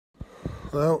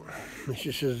Well, this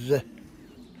just says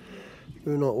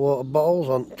do not water bottles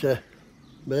onto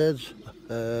birds.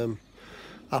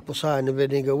 Apple cider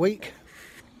vinegar week.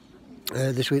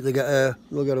 This week they'll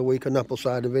get a week on apple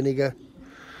cider vinegar.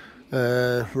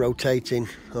 Rotating,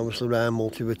 obviously around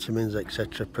multivitamins,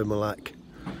 etc. Primalac.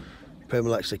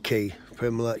 Primalac's the key.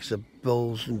 Primalac's the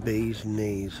bulls and bees and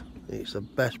knees. It's the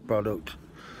best product.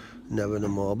 Never no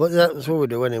more. But that's what we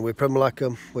do anyway. We Primalac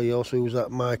them. We also use that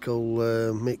Mick.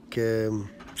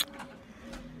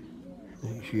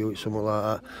 Something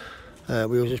like that.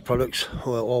 We use these products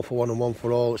all for one and one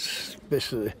for all. It's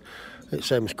basically the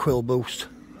same as Quill Boost.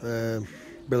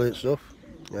 Brilliant stuff.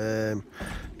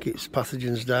 Keeps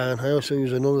pathogens down. I also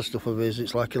use another stuff of his.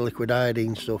 It's like a liquid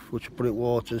iodine stuff, which I put in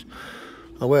waters.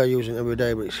 I wear using it every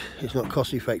day, but it's not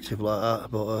cost effective like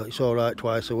that. But it's all right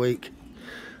twice a week.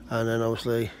 And then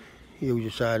obviously use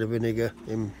your cider vinegar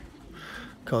in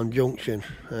conjunction.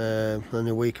 And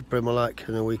a week of Primalac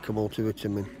and a week of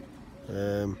multivitamin.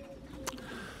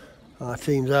 Our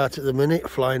team's out at the minute,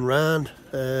 flying round,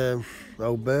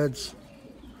 old birds.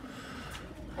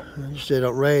 Just heard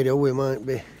on radio we might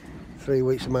be 3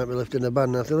 weeks. We might be lifting a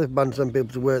ban. Now if they lift ban some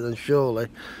people to work, then surely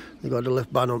they've got to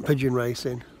lift ban on pigeon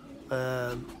racing.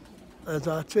 As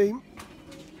our team,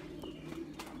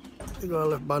 they've got to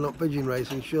lift ban on pigeon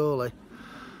racing surely,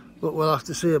 but we'll have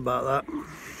to see about that.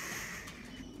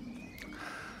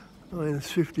 I mean,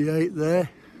 there's 58 there,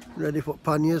 ready for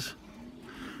panniers.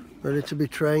 Ready to be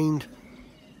trained.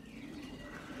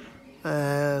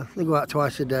 They go out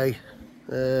twice a day.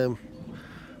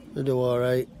 They do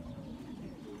alright.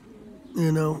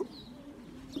 You know,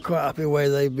 quite happy where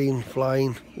they've been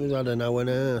flying. We've had an hour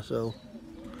now, so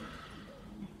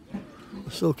I'll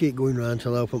still keep going round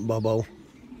till I open Bobo.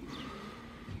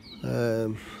 I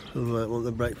might want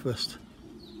the breakfast.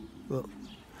 But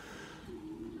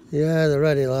yeah, they're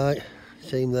ready, like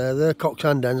team there. They're cocks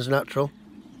and hens natural.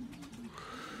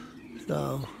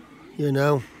 So, you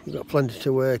know, you've got plenty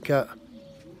to work at,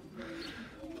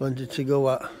 plenty to go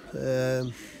at.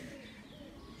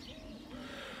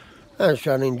 I'm just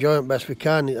trying to enjoy it best we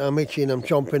can. I'm itching, I'm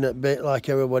chomping at bit like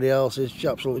everybody else is,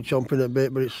 absolutely chomping at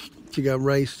bit, but it's to get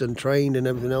raced and trained and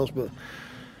everything else. But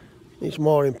it's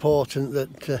more important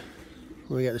that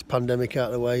we get this pandemic out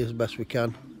of the way as best we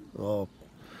can, or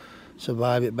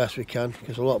survive it best we can,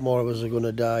 because a lot more of us are going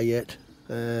to die yet.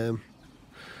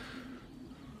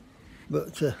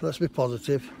 But let's be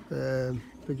positive.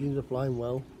 Pigeons are flying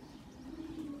well.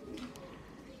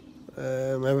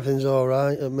 Everything's all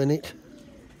right at the minute.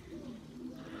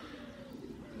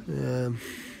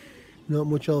 Not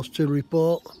much else to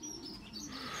report.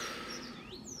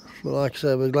 But like I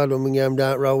said, we're glad when we get them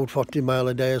down the road 40 mile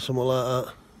a day or something like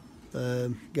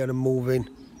that. Get them moving.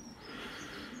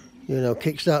 You know,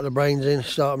 kickstart the brains in,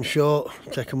 start them short,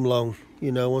 take them long.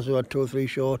 You know, once we've had 2 or 3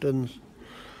 short uns,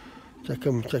 take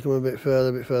them a bit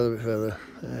further.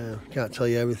 Can't tell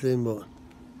you everything, but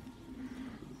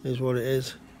it is what it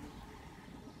is.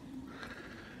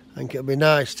 I think it'll be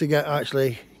nice to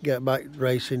actually get back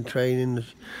racing, training.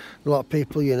 There's a lot of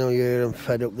people, you know, you hear them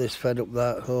fed up this, fed up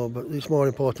that. Oh, but it's more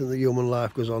important that human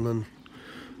life goes on and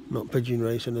not pigeon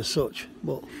racing as such.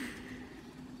 But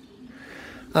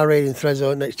I'm reading threads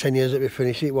over the next 10 years it'll be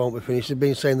finished. It won't be finished. They've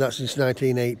been saying that since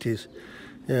 1980s.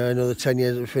 Yeah, another 10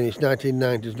 years it'll finish.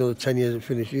 1990s, another 10 years it'll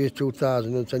finish. Year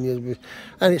 2000, another 10 years,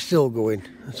 and it's still going.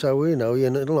 So you know,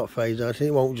 it'll not phase out.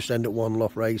 It won't just end up one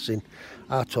loft racing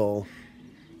at all.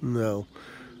 No,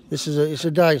 it's a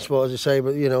dying sport, as I say.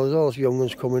 But you know, there's all those young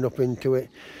ones coming up into it.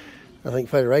 I think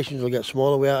federations will get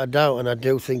smaller, without a doubt, and I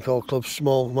do think all clubs,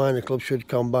 small minor clubs, should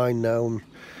combine now and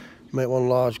make one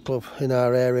large club. In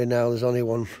our area now, there's only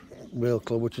one real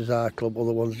club, which is our club.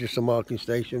 Other one's just a marking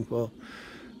station for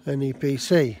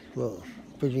NEPC. Well,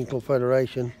 Pigeon Club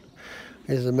Federation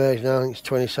is the merge now. I think it's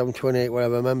 27, 28,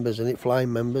 whatever members, and it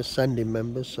flying members, sending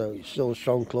members, so it's still a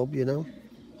strong club, you know.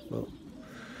 But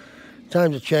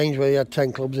times have changed where you had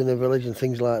 10 clubs in a village and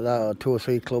things like that, or 2 or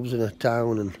 3 clubs in a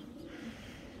town, and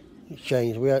it's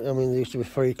changed. I mean, there used to be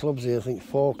 3 clubs here. I think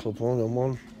 4 clubs,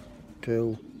 1,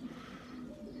 2.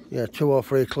 Yeah, 2 or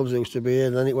 3 clubs used to be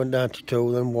here. Then it went down to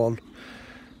 2, then 1.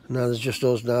 Now there's just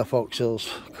us now,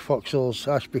 Foxhills,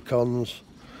 Ashby Cons,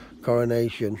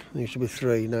 Coronation. There used to be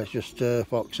 3, now it's just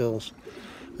Foxhills.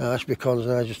 Ashby Cons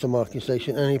now just a marking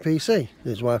station, NEPC.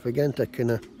 His wife again taking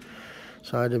a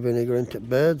cider vinegar into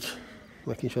birds,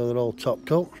 making sure they're all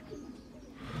topped up.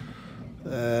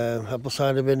 Apple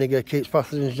cider vinegar keeps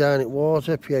pathogens down in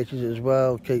water, pHs as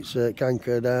well, keeps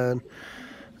canker down.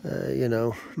 You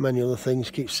know, many other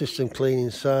things, keeps system clean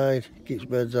inside, keeps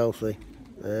birds healthy.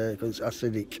 Because it's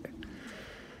acidic.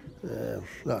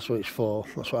 That's what it's for.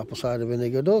 That's what apple cider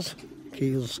vinegar does.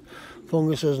 kills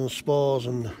funguses and spores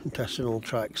and intestinal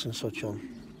tracts and such on.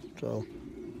 So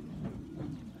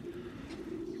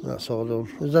that's all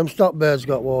done. As them stock birds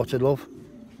got watered, love,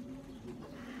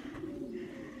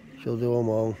 she'll do them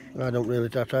all. I don't really,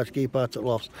 I try to keep out at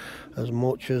lofts as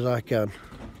much as I can.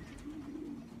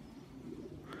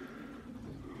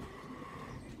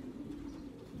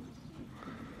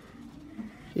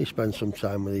 She spends some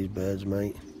time with these birds,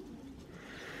 mate.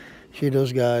 She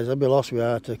does, guys. I'd be lost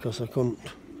without her because I couldn't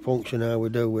function how we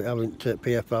do with having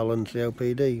PFL and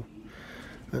COPD.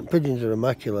 And pigeons are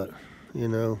immaculate, you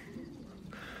know.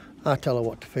 I tell her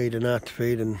what to feed and how to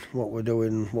feed and what we're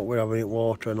doing, what we're having in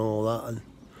water and all that. And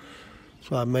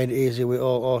so I've made it easy with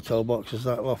all auto boxes.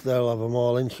 That loft there, I'll have them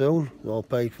all in soon. They're all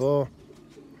paid for.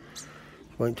 Just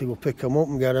waiting to go pick them up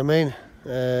and get them in.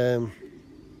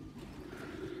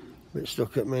 Bit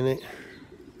stuck at minute,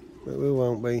 but we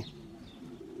won't be.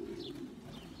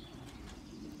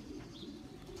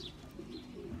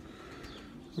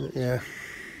 But yeah,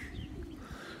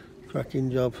 cracking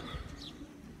job.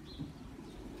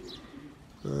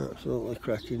 Absolutely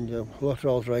cracking job. A lot of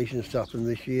alterations to happen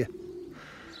this year.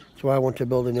 So I want to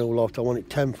build a new loft. I want it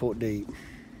 10 foot deep.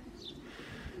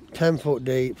 10 foot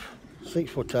deep,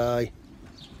 6 foot high.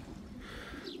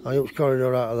 I hope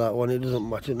corridor out of that one. It doesn't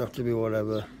matter, it doesn't have to be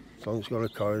whatever. As long as it's got a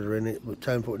corridor in it, but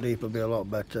 10 foot deep would be a lot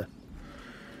better.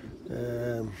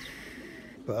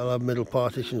 But I'll have middle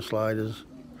partition sliders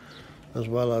as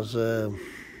well as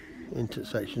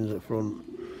intersections at front.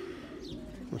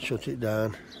 I'll shut it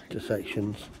down to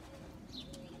sections.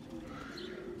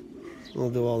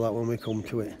 We'll do all that when we come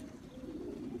to it.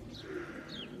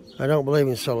 I don't believe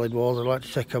in solid walls. I like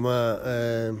to take them out.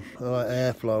 I like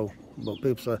airflow, but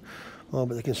people say, oh,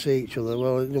 but they can see each other.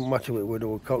 Well, it doesn't matter what we do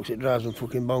with cocks, it drives them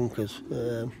fucking bonkers.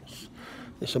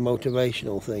 It's a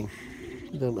motivational thing.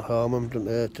 You don't harm them, don't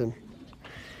hurt them.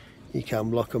 You can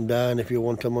block them down if you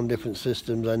want them on different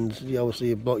systems, and obviously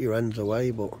you block your ends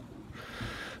away, but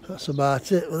that's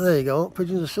about it. Well, there you go,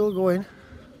 pigeons are still going.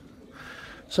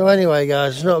 So anyway,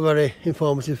 guys, it's not a very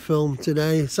informative film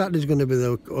today. Saturday's going to be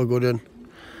a good one.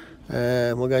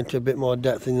 We're going to a bit more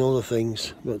depth in other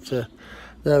things, but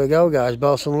there we go, guys.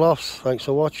 Belsen lofts. Thanks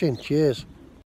for watching. Cheers.